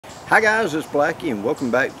Hi guys, it's Blackie and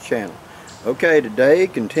welcome back to the channel. Okay, today,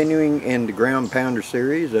 continuing in the ground pounder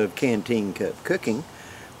series of Canteen Cup Cooking,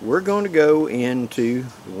 we're going to go into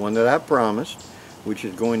the one that I promised, which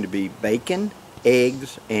is going to be bacon,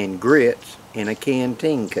 eggs, and grits in a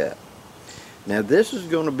canteen cup. Now this is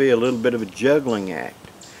going to be a little bit of a juggling act,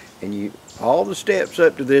 and all the steps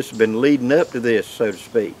up to this have been leading up to this, so to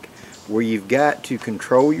speak, where you've got to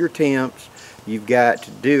control your temps. You've got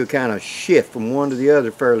to do a kind of shift from one to the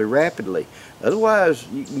other fairly rapidly. Otherwise,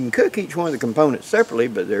 you can cook each one of the components separately,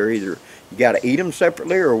 but they're either, you got to eat them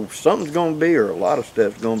separately, or something's going to be, or a lot of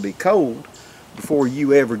stuff's going to be cold before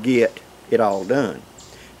you ever get it all done.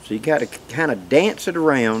 So you got to kind of dance it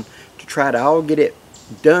around to try to all get it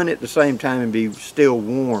done at the same time and be still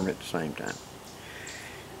warm at the same time.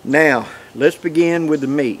 Now, let's begin with the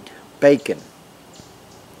meat, bacon.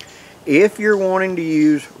 If you're wanting to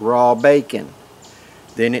use raw bacon,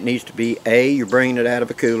 then it needs to be A, you're bringing it out of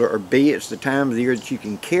a cooler, or B, it's the time of the year that you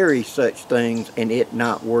can carry such things and it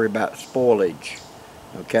not worry about spoilage.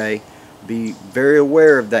 Okay? Be very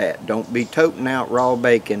aware of that. Don't be toting out raw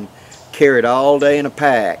bacon, carry it all day in a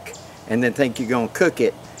pack, and then think you're going to cook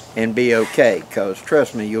it and be okay, because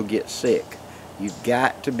trust me, you'll get sick. You've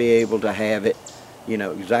got to be able to have it, you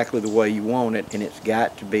know, exactly the way you want it, and it's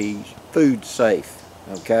got to be food safe.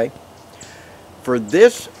 Okay? For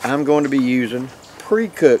this, I'm going to be using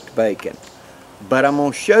pre-cooked bacon, but I'm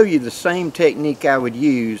going to show you the same technique I would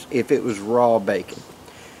use if it was raw bacon.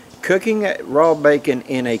 Cooking raw bacon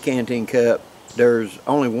in a canteen cup, there's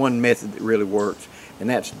only one method that really works, and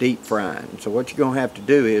that's deep frying. So what you're going to have to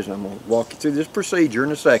do is, I'm going to walk you through this procedure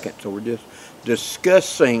in a second, so we're just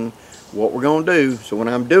discussing what we're going to do, so when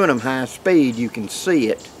I'm doing them high speed, you can see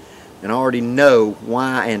it and already know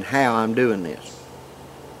why and how I'm doing this.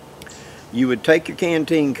 You would take your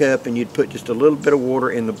canteen cup and you'd put just a little bit of water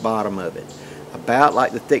in the bottom of it, about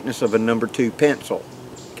like the thickness of a number 2 pencil,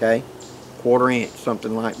 okay, 1/4 inch,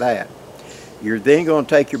 something like that. You're then going to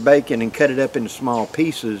take your bacon and cut it up into small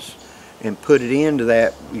pieces and put it into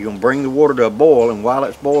that. You're going to bring the water to a boil, and while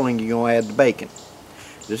it's boiling, you're going to add the bacon.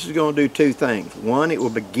 This is going to do two things. One, it will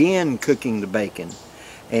begin cooking the bacon,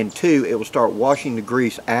 and two, it will start washing the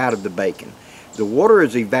grease out of the bacon. The water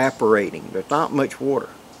is evaporating. There's not much water.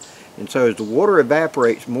 And so as the water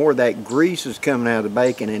evaporates, more of that grease is coming out of the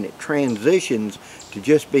bacon, and it transitions to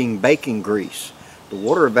just being bacon grease. The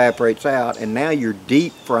water evaporates out, and now you're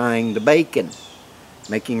deep frying the bacon,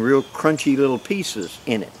 making real crunchy little pieces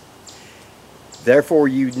in it. Therefore,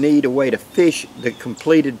 you need a way to fish the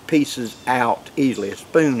completed pieces out easily. A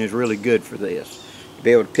spoon is really good for this. You'll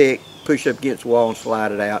be able to pick, push up against the wall and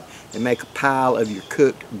slide it out and make a pile of your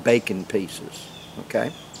cooked bacon pieces.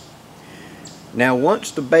 Okay? Now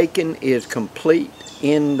once the bacon is complete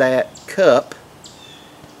in that cup,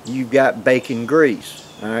 you've got bacon grease.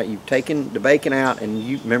 Alright, you've taken the bacon out, and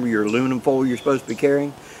you remember your aluminum foil you're supposed to be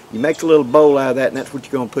carrying? You make a little bowl out of that, and that's what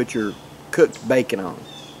you're going to put your cooked bacon on.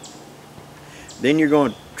 Then you're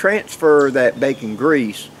going to transfer that bacon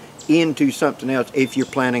grease into something else if you're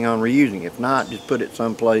planning on reusing it. If not, just put it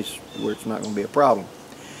someplace where it's not going to be a problem.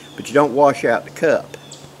 But you don't wash out the cup.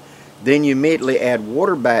 Then you immediately add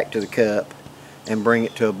water back to the cup and bring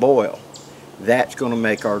it to a boil. That's going to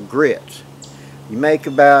make our grits. You make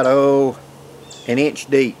about, an inch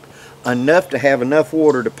deep, enough to have enough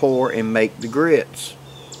water to pour and make the grits.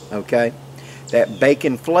 Okay? That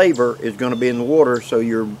bacon flavor is going to be in the water, so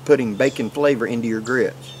you're putting bacon flavor into your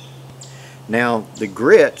grits. Now, the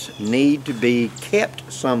grits need to be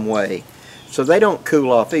kept some way so they don't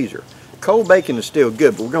cool off either. Cold bacon is still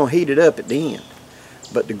good, but we're going to heat it up at the end.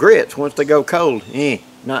 But the grits, once they go cold,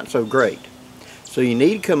 not so great. So you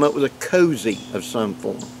need to come up with a cozy of some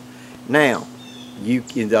form. Now,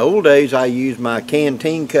 in the old days, I used my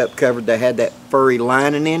canteen cup cover that had that furry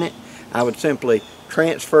lining in it. I would simply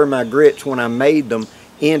transfer my grits when I made them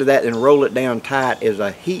into that and roll it down tight as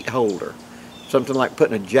a heat holder. Something like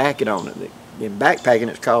putting a jacket on it. In backpacking,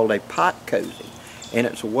 it's called a pot cozy, and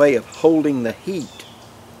it's a way of holding the heat.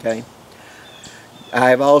 Okay. I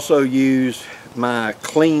have also used my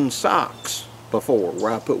clean socks before,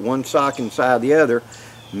 where I put one sock inside the other,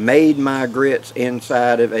 made my grits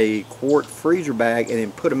inside of a quart freezer bag, and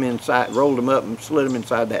then put them inside, rolled them up and slid them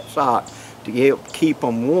inside that sock to help keep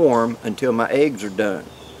them warm until my eggs are done.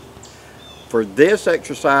 For this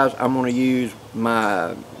exercise, I'm going to use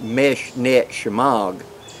my mesh net shamog,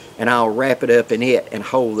 and I'll wrap it up in it and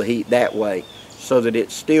hold the heat that way so that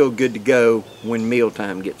it's still good to go when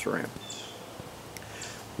mealtime gets around.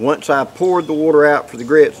 Once I poured the water out for the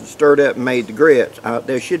grits and stirred up and made the grits,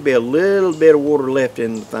 there should be a little bit of water left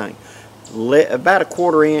in the thing. About a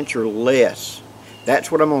 1/4 inch or less.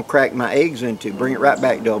 That's what I'm going to crack my eggs into, bring it right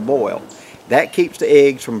back to a boil. That keeps the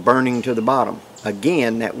eggs from burning to the bottom.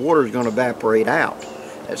 Again, that water is going to evaporate out.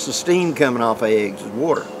 That's the steam coming off of eggs, is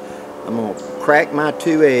water. I'm going to crack my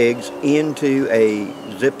 2 eggs into a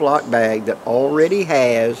Ziploc bag that already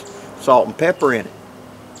has salt and pepper in it.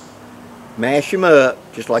 Mash them up,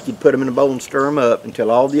 just like you'd put them in a bowl and stir them up until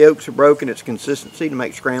all the yolks are broken. It's consistency to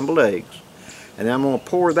make scrambled eggs. And then I'm going to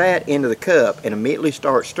pour that into the cup and immediately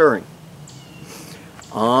start stirring.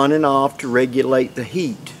 On and off to regulate the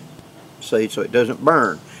heat. See, so it doesn't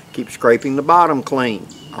burn. Keep scraping the bottom clean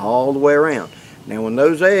all the way around. Now when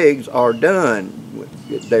those eggs are done,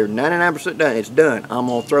 they're 99% done, it's done. I'm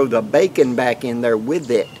going to throw the bacon back in there with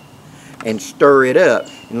it and stir it up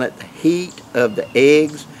and let the heat of the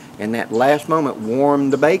eggs and that last moment warm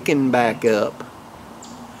the bacon back up.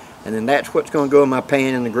 And then that's what's going to go in my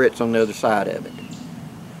pan and the grits on the other side of it.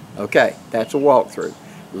 Okay, that's a walkthrough.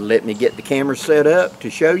 Let me get the camera set up to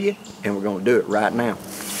show you, and we're going to do it right now.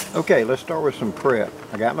 Okay, let's start with some prep.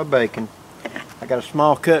 I got my bacon. I got a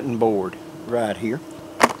small cutting board right here.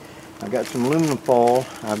 I've got some aluminum foil.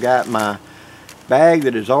 I've got my bag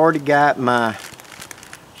that has already got my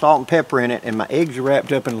salt and pepper in it, and my eggs are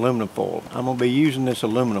wrapped up in aluminum foil. I'm going to be using this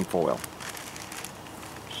aluminum foil.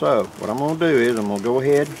 So what I'm going to do is I'm going to go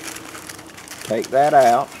ahead, take that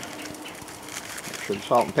out, make sure the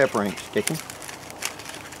salt and pepper ain't sticking.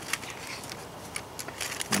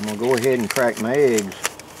 I'm going to go ahead and crack my eggs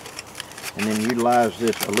and then utilize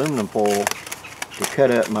this aluminum foil to cut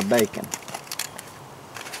up my bacon.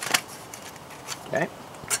 Okay,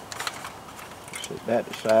 set that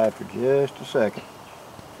aside for just a second.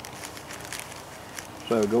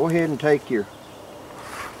 So go ahead and take your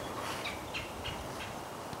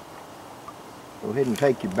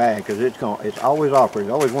bag, because it's always awkward. It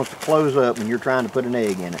always wants to close up when you're trying to put an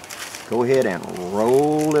egg in it. Go ahead and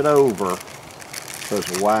roll it over so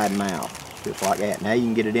it's a wide mouth, just like that. Now you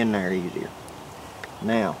can get it in there easier.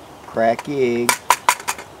 Now crack your egg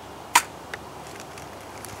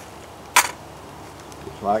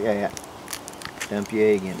just like that. Dump your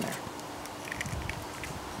egg in there.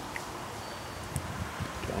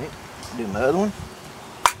 Okay, do another one.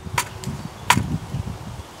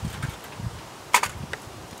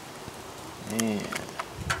 And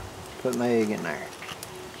put my egg in there.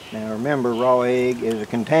 Now remember, raw egg is a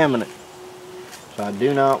contaminant, so I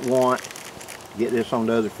do not want to get this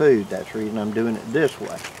onto other food. That's the reason I'm doing it this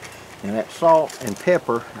way. Now that salt and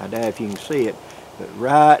pepper, I doubt if you can see it, but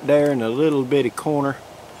right there in the little bitty corner,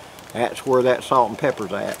 that's where that salt and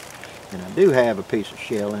pepper's at. And I do have a piece of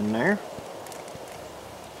shell in there.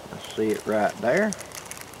 I see it right there.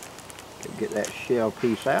 Get that shell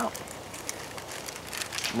piece out.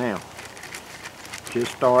 Now,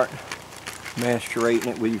 just start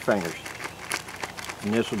macerating it with your fingers.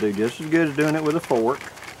 And this will do just as good as doing it with a fork.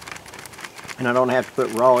 And I don't have to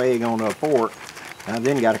put raw egg on a fork. I've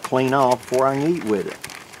then got to clean off before I can eat with it.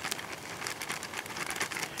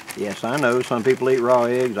 Yes, I know some people eat raw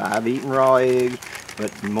eggs. I've eaten raw eggs,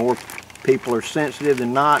 but more people are sensitive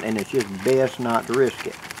than not, and it's just best not to risk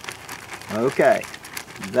it. Okay,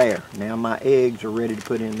 there. Now my eggs are ready to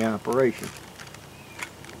put into operation.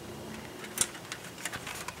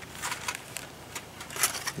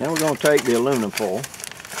 Now we're going to take the aluminum foil.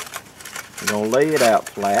 We're going to lay it out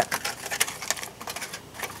flat.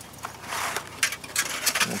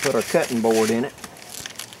 We'll put our cutting board in it.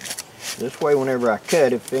 This way, whenever I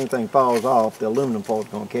cut, if anything falls off, the aluminum foil is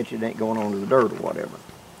going to catch it. It ain't going onto the dirt or whatever.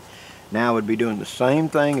 Now I would be doing the same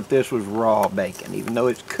thing if this was raw bacon. Even though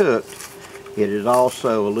it's cooked, it is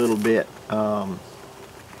also a little bit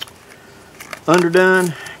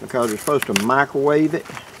underdone, because you're supposed to microwave it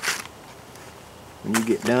when you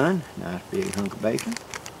get done. Nice big hunk of bacon.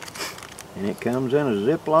 And it comes in a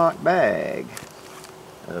Ziploc bag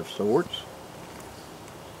of sorts.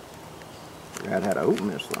 Figure out how to open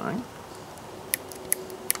this thing.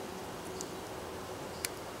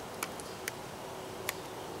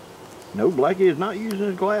 No, Blackie is not using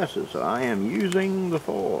his glasses, so I am using the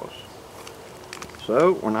foils.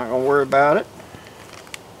 So we're not going to worry about it.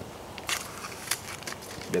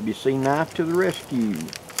 WC knife to the rescue.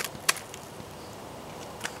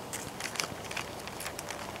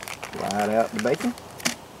 Slide out the bacon.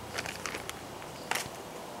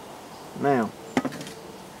 Now,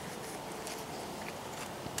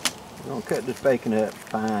 we're going to cut this bacon up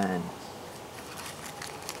fine.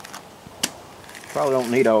 Probably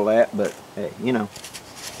don't need all that, but hey, you know,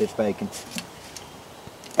 it's bacon.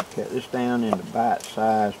 Cut this down into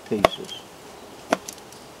bite-sized pieces.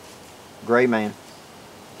 Gray man.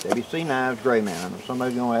 WC knives, gray man. I know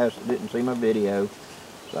somebody's going to ask that didn't see my video,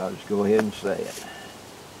 so I'll just go ahead and say it.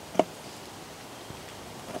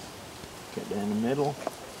 in the middle,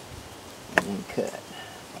 and then cut.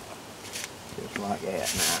 Just like that.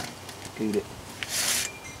 Now, scoot it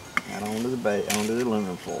out onto the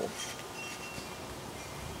aluminum foil.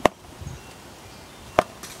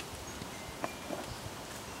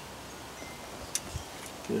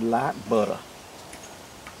 Just like butter.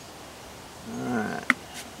 Alright.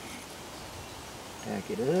 Tack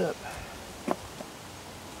it up.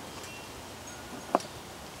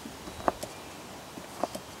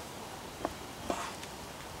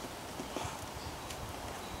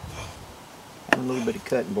 A little bit of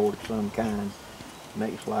cutting board of some kind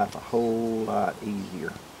makes life a whole lot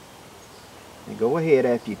easier. And go ahead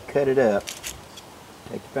after you cut it up,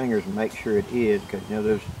 take your fingers and make sure it is, because you know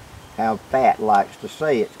there's how fat likes to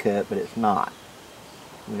say it's cut, but it's not.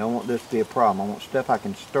 We don't want this to be a problem. I want stuff I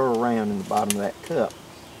can stir around in the bottom of that cup.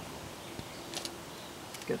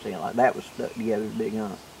 Because see, like that was stuck together big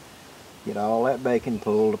on it. Get all that bacon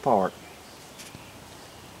pulled apart.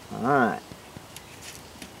 Alright.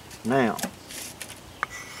 Now,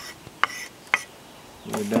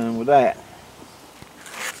 we're done with that.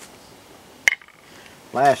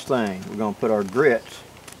 Last thing, we're going to put our grits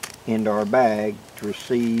into our bag to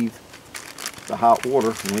receive the hot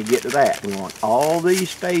water when we get to that. We want all these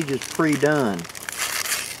stages pre-done,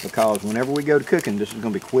 because whenever we go to cooking, this is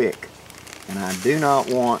going to be quick. And I do not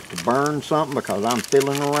want to burn something because I'm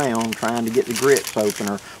fiddling around trying to get the grits open,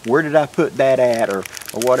 or where did I put that at, or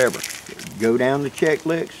whatever. Go down the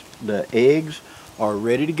checklist. The eggs are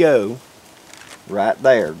ready to go right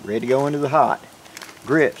there, ready to go into the hot.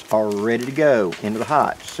 Grits are ready to go into the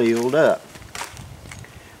hot, sealed up.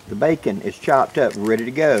 The bacon is chopped up, ready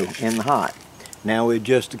to go in the hot. Now we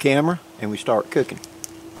adjust the camera and we start cooking.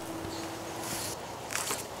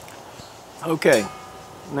 Okay,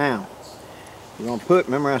 now we're going to put,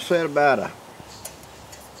 remember I said about a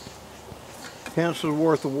pencil's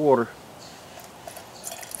worth of water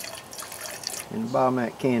in the bottom of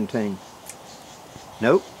that canteen.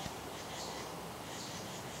 Nope.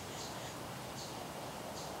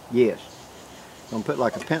 Yes. I'm going to put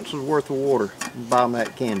like a pencil's worth of water in the bottom of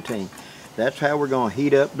that canteen. That's how we're going to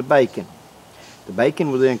heat up the bacon. The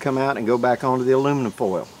bacon will then come out and go back onto the aluminum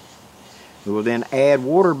foil. We will then add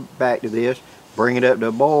water back to this, bring it up to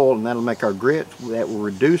a boil, and that'll make our grits. That will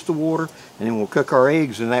reduce the water, and then we'll cook our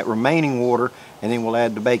eggs in that remaining water, and then we'll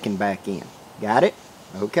add the bacon back in. Got it?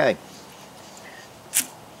 Okay.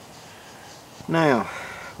 Now,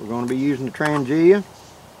 we're going to be using the Trangia.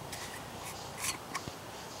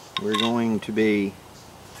 We're going to be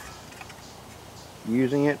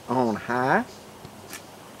using it on high,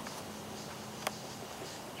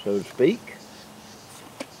 so to speak.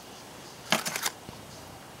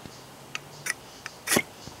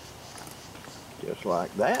 Just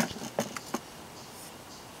like that.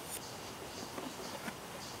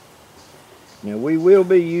 Now we will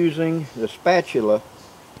be using the spatula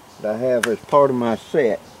that I have as part of my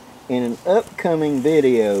set. In an upcoming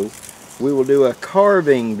video, we will do a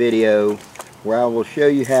carving video where I will show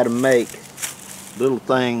you how to make little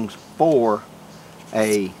things for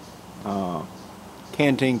a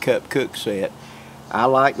Canteen Cup cook set. I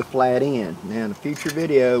like the flat end. Now in a future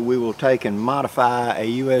video, we will take and modify a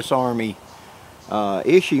U.S. Army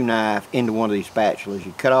issue knife into one of these spatulas.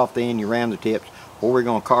 You cut off the end, you round the tips, or we're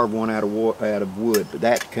going to carve one out of wood, but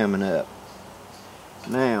that's coming up.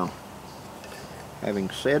 Now, having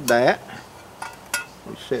said that,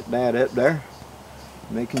 we set that up there,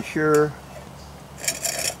 making sure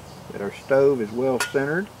that our stove is well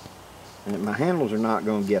centered and that my handles are not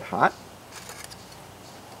going to get hot.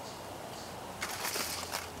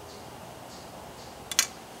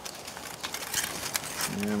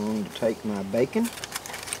 And I'm going to take my bacon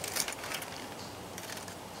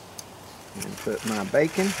and put my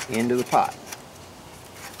bacon into the pot.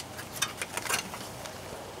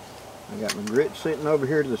 I got my grits sitting over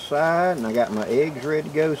here to the side, and I got my eggs ready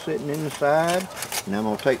to go sitting in the side. And I'm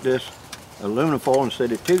going to take this aluminum foil and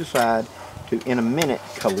set it to the side to, in a minute,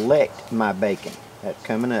 collect my bacon. That's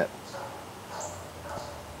coming up.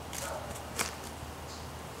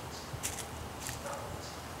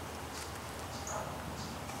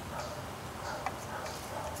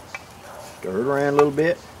 Stir it around a little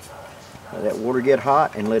bit, let that water get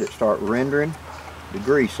hot, and let it start rendering the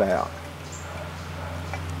grease out.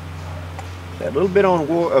 That little bit of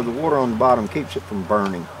the water on the bottom keeps it from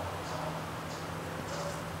burning.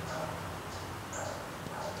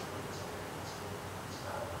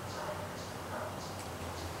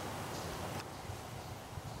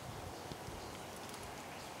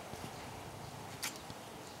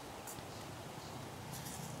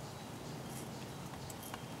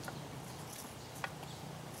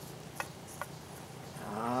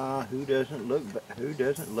 Who Who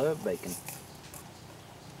doesn't love bacon?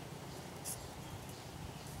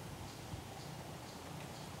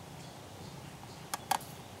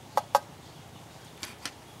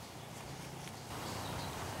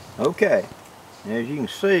 Okay, as you can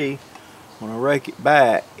see, when I rake it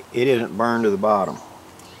back, it isn't burned to the bottom.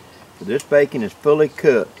 So this bacon is fully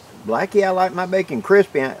cooked. Blackie, I like my bacon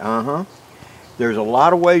crispy. There's a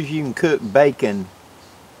lot of ways you can cook bacon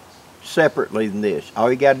separately than this.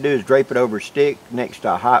 All you got to do is drape it over a stick next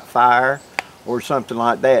to a hot fire or something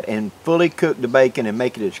like that and fully cook the bacon and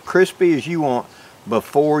make it as crispy as you want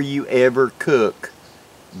before you ever cook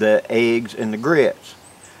the eggs and the grits.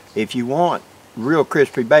 If you want real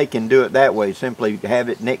crispy bacon, do it that way. Simply have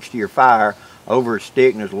it next to your fire over a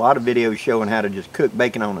stick, and there's a lot of videos showing how to just cook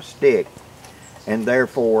bacon on a stick and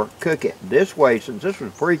therefore cook it. This way, since this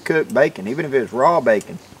was pre-cooked bacon, even if it was raw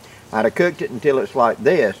bacon, I'd have cooked it until it's like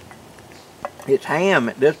this. It's ham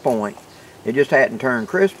at this point. It just hadn't turned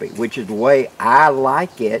crispy, which is the way I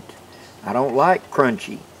like it. I don't like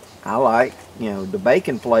crunchy. I like, the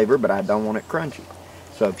bacon flavor, but I don't want it crunchy.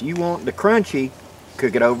 So if you want the crunchy,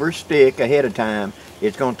 cook it over a stick ahead of time.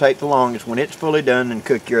 It's going to take the longest. When it's fully done, then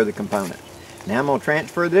cook your other components. Now I'm going to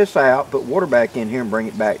transfer this out, put water back in here, and bring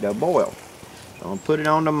it back to a boil. So I'm going to put it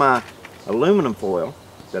onto my aluminum foil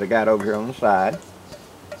that I got over here on the side.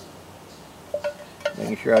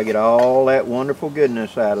 Making sure I get all that wonderful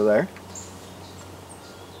goodness out of there.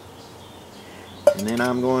 And then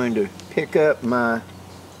I'm going to pick up my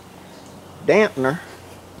dampener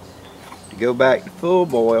to go back to full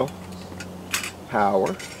boil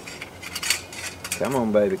power. Come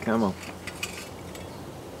on, baby, come on.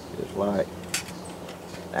 Just like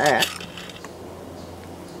that.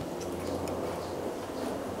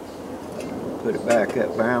 Put it back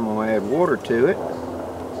up there. I'm going to add water to it.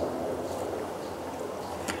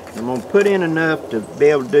 I'm going to put in enough to be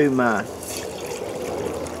able to do my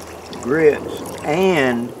grits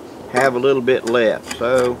and have a little bit left.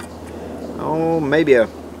 So, maybe a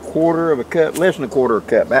quarter of a cup, less than a quarter of a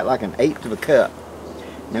cup, about like an eighth of a cup.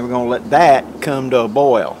 And then we're going to let that come to a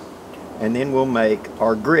boil. And then we'll make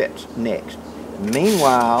our grits next.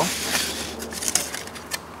 Meanwhile,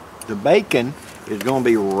 the bacon is going to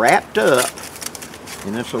be wrapped up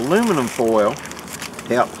in this aluminum foil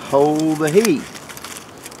to help hold the heat.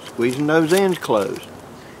 Squeezing those ends closed.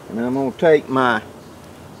 And then I'm going to take my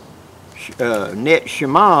net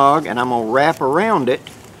shemagh and I'm going to wrap around it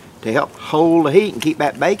to help hold the heat and keep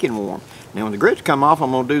that bacon warm. Now when the grits come off,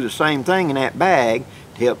 I'm going to do the same thing in that bag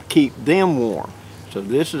to help keep them warm. So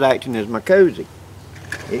this is acting as my cozy.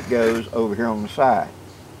 It goes over here on the side.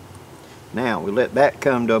 Now we let that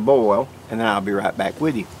come to a boil and then I'll be right back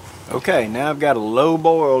with you. Okay, now I've got a low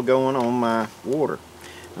boil going on my water.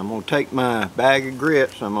 I'm going to take my bag of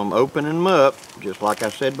grits, I'm going to open them up, just like I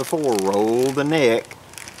said before, roll the neck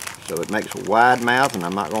so it makes a wide mouth, and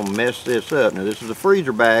I'm not going to mess this up. Now this is a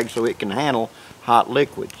freezer bag so it can handle hot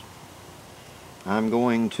liquids. I'm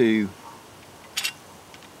going to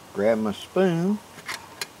grab my spoon.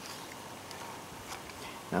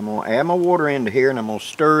 I'm going to add my water into here and I'm going to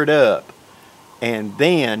stir it up. And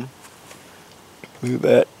then move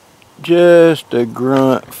that just a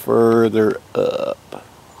grunt further up.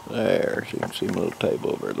 There, so you can see my little table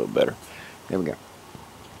over a little better. There we go.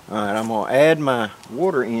 Alright, I'm going to add my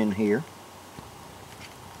water in here.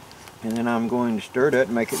 And then I'm going to stir it up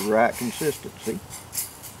and make it the right consistency.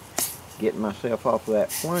 Getting myself off of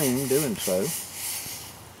that flame doing so.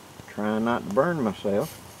 Trying not to burn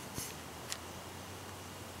myself.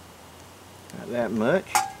 Not that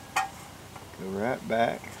much. Go right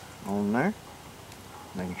back on there.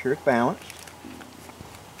 Making sure it's balanced.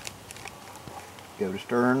 Go to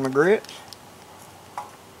stirring my grits.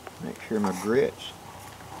 Make sure my grits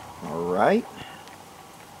are right.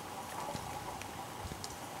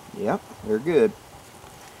 Yep, they're good.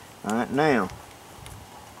 Alright, now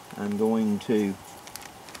I'm going to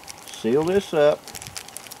seal this up.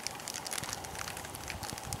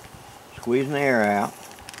 Squeezing the air out.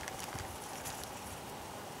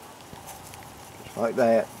 Just like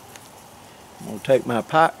that. I'm going to take my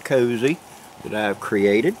pot cozy that I've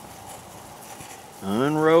created.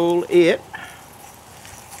 Unroll it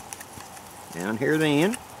down here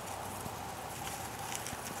then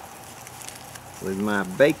with my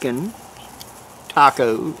bacon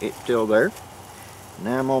taco. It's still there.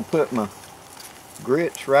 Now I'm going to put my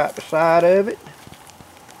grits right beside of it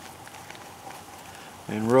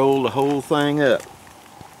and roll the whole thing up.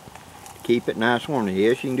 Keep it nice warm.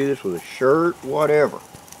 Yes, you can do this with a shirt, whatever.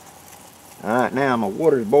 Alright, now my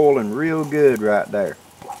water's boiling real good right there.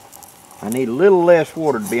 I need a little less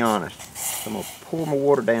water, to be honest. So I'm going to pour my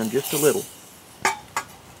water down just a little.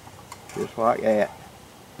 Just like that.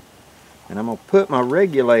 And I'm going to put my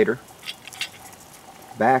regulator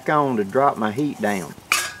back on to drop my heat down.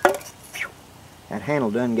 That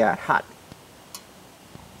handle done got hot.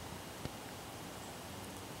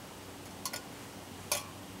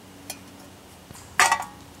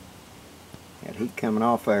 That heat coming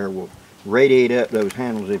off there will radiate up those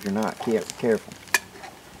handles if you're not careful.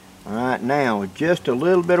 Alright, now with just a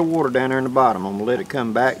little bit of water down there in the bottom, I'm going to let it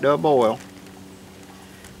come back to a boil.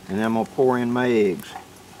 And then I'm going to pour in my eggs.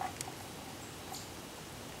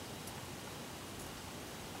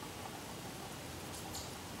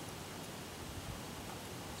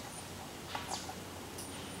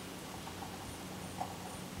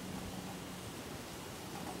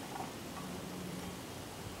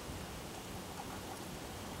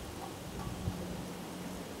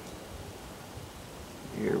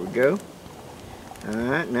 Here we go.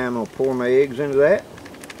 Alright, now I'm going to pour my eggs into that.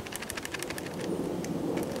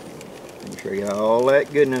 Make sure you got all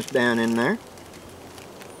that goodness down in there.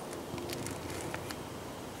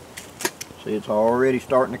 See, it's already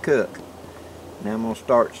starting to cook. Now I'm going to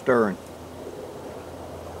start stirring.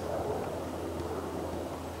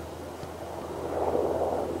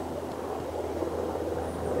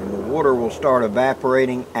 And the water will start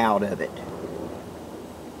evaporating out of it.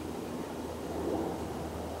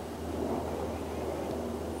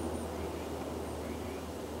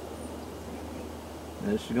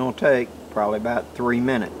 This is going to take probably about 3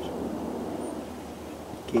 minutes.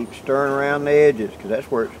 Keep stirring around the edges because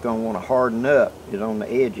that's where it's going to want to harden up, is on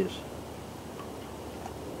the edges.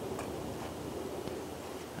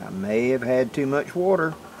 I may have had too much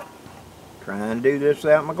water. Trying to do this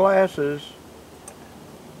without my glasses.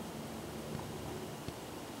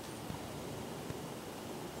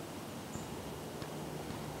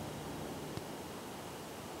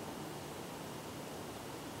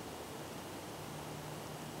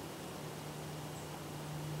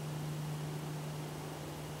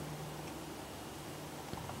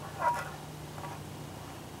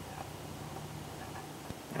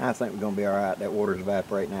 I think we're going to be alright. That water's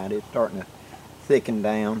evaporating out. It's starting to thicken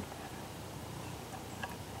down.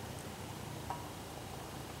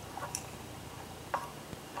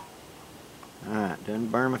 Alright, doesn't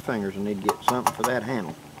burn my fingers. I need to get something for that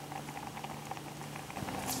handle.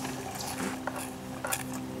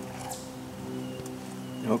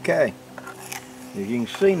 Okay, as you can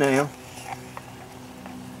see now,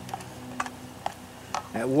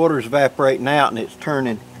 that water's evaporating out and it's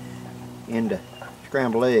turning into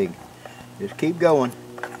scrambled egg. Just keep going,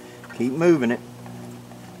 keep moving it.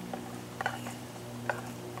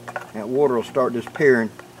 That water will start disappearing.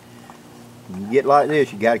 When you get like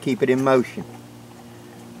this, you got to keep it in motion.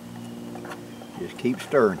 Just keep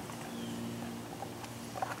stirring.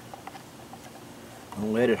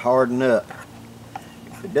 Don't let it harden up.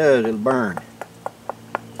 If it does, it'll burn.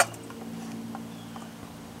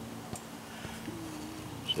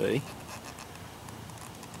 See?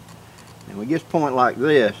 And we get to a point like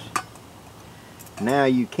this, now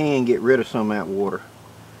you can get rid of some of that water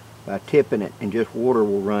by tipping it, and just water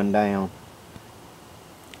will run down.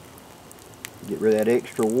 Get rid of that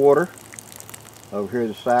extra water over here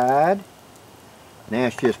to the side. Now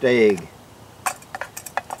it's just egg.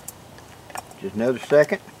 Just another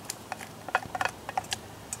second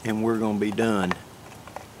and we're going to be done.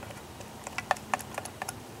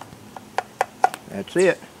 That's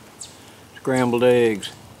it. Scrambled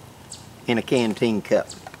eggs in a canteen cup.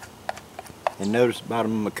 And notice the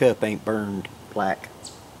bottom of my cup ain't burned black.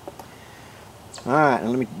 Alright,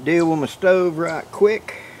 let me deal with my stove right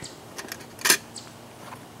quick.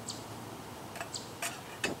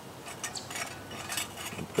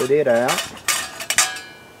 Put it out.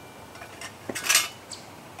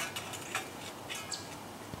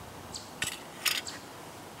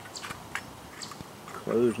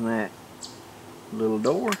 Closing that little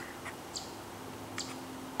door.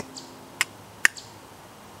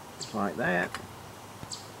 Just like that.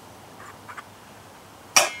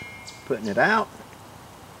 Putting it out.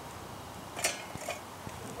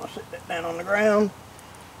 I'll set that down on the ground.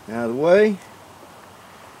 Out of the way.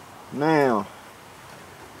 Now,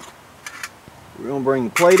 we're going to bring the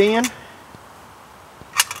plate in.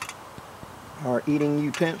 Our eating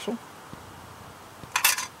utensil.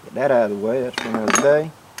 Get that out of the way, that's for another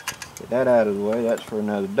day. Get that out of the way, that's for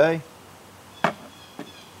another day.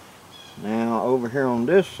 Now over here on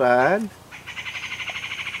this side,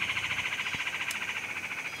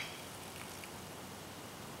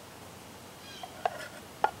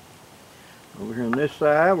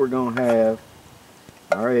 we're going to have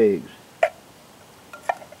our eggs.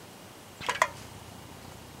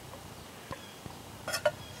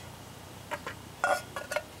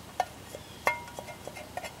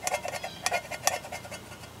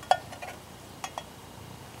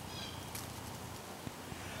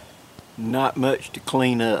 not much to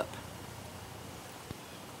clean up.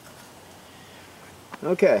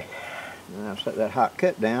 Okay, now set that hot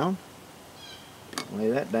cut down, lay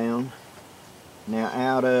that down. Now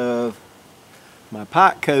out of my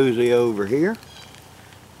pot cozy over here,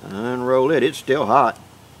 unroll it. It's still hot.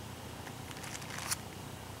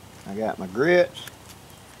 I got my grits,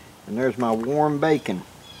 and there's my warm bacon.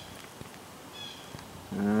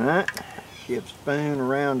 Alright, shift spoon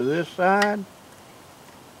around to this side.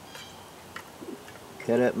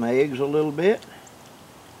 Cut up my eggs a little bit.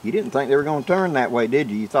 You didn't think they were going to turn that way, did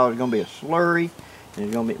you? You thought it was going to be a slurry, and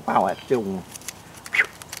it's going to be, wow, that's still warm.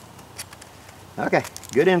 Okay,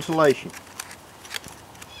 good insulation.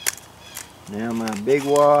 Now my big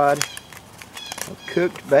wad of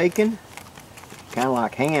cooked bacon, kind of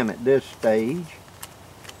like ham at this stage.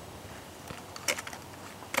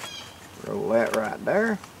 Roll that right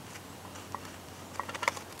there.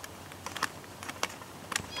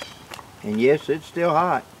 And yes, it's still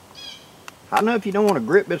hot. Hot enough you don't want to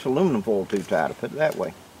grip this aluminum foil too tight, to put it that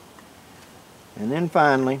way. And then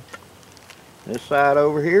finally, this side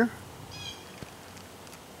over here.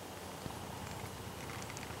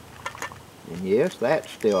 And yes,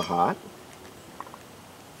 that's still hot.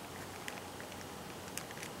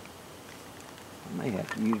 I may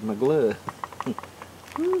have to use my glove.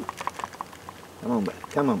 Come on, buddy.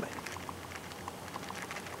 Come on, buddy.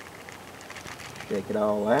 Shake it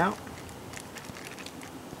all out.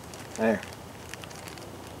 There.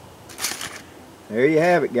 There you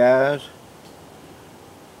have it, guys.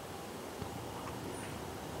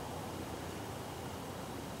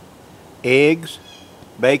 Eggs,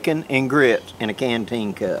 bacon, and grits in a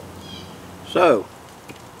canteen cup. So,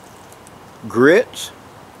 grits,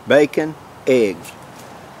 bacon, eggs,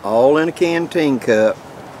 all in a canteen cup,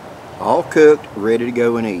 all cooked, ready to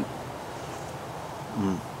go and eat.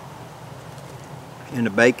 And the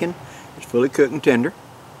bacon is fully cooked and tender.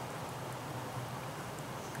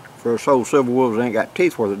 For us old silver wolves that ain't got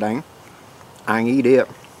teeth worth a dang, I can eat it.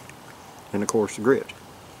 And of course the grits.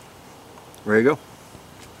 There you go.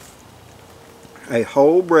 A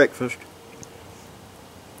whole breakfast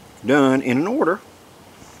done in an order.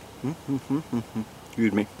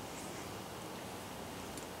 Excuse me.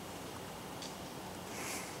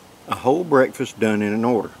 A whole breakfast done in an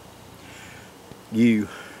order. You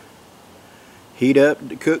heat up,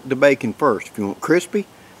 cook the bacon first. If you want crispy,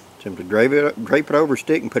 simply drape it over a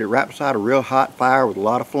stick and put it right beside a real hot fire with a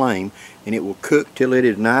lot of flame, and it will cook till it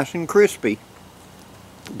is nice and crispy.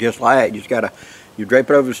 Just like that. You drape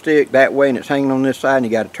it over the stick that way, and it's hanging on this side, and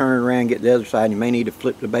you got to turn it around and get the other side, and you may need to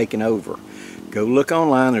flip the bacon over. Go look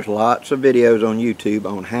online. There's lots of videos on YouTube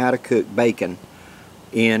on how to cook bacon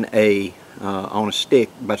in on a stick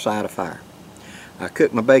beside a fire. I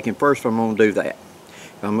cook my bacon first, so I'm going to do that.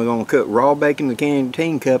 If I'm going to cook raw bacon in the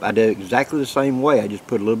canteen cup, I do it exactly the same way. I just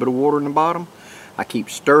put a little bit of water in the bottom. I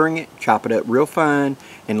keep stirring it, chop it up real fine,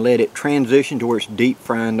 and let it transition to where it's deep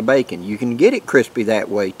frying the bacon. You can get it crispy that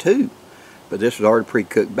way too, but this is already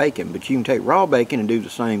pre-cooked bacon. But you can take raw bacon and do the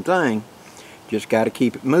same thing. Just got to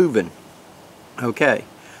keep it moving. Okay,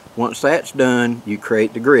 once that's done, you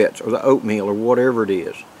create the grits or the oatmeal or whatever it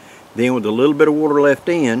is. Then with a little bit of water left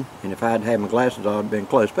in, and if I'd had my glasses on, I'd been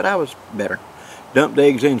close, but I was better. Dump the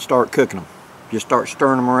eggs in and start cooking them. Just start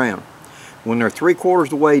stirring them around. When they're 3/4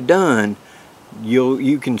 the way done,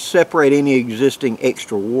 you can separate any existing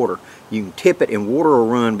extra water. You can tip it and water will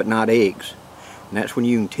run, but not eggs. And that's when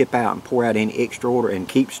you can tip out and pour out any extra water and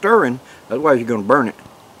keep stirring, otherwise you're going to burn it.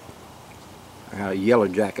 I got a yellow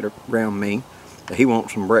jacket around me. He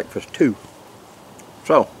wants some breakfast too.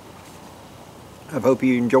 So, I hope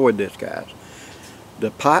you enjoyed this, guys.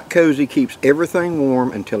 The pot cozy keeps everything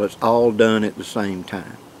warm until it's all done at the same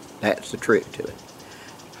time. That's the trick to it.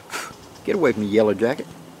 Get away from the yellow jacket.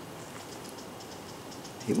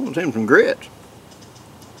 He wants him some grits.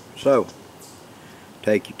 So,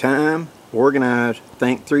 take your time, organize,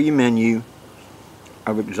 think through your menu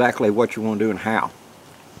of exactly what you want to do and how.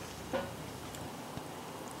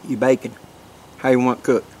 Your bacon, how you want it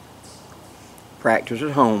cooked. Practice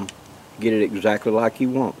at home. Get it exactly like you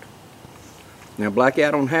want. Now, Blackie,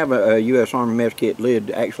 I don't have a U.S. Army mess kit lid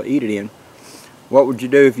to actually eat it in. What would you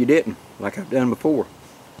do if you didn't, like I've done before?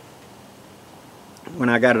 When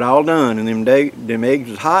I got it all done and them eggs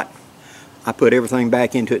was hot, I put everything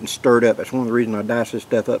back into it and stirred up. That's one of the reasons I dice this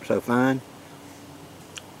stuff up so fine,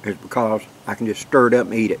 is because I can just stir it up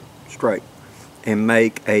and eat it straight and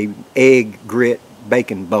make a egg grit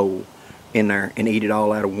bacon bowl in there and eat it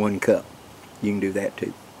all out of one cup. You can do that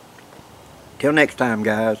too. Till next time,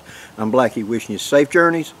 guys, I'm Blackie wishing you safe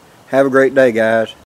journeys. Have a great day, guys.